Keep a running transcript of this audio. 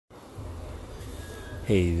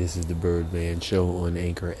Hey, this is the Birdman Show on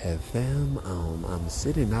Anchor FM. I'm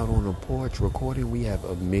sitting out on a porch recording. We have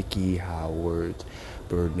a Miki Howard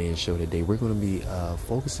Birdman Show today. We're going to be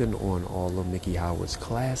focusing on all of Miki Howard's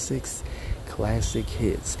classics, classic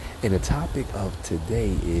hits. And the topic of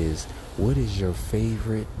today is, what is your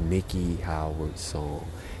favorite Miki Howard song?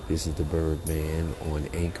 This is the Birdman on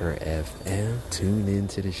Anchor FM. Tune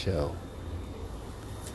into the show.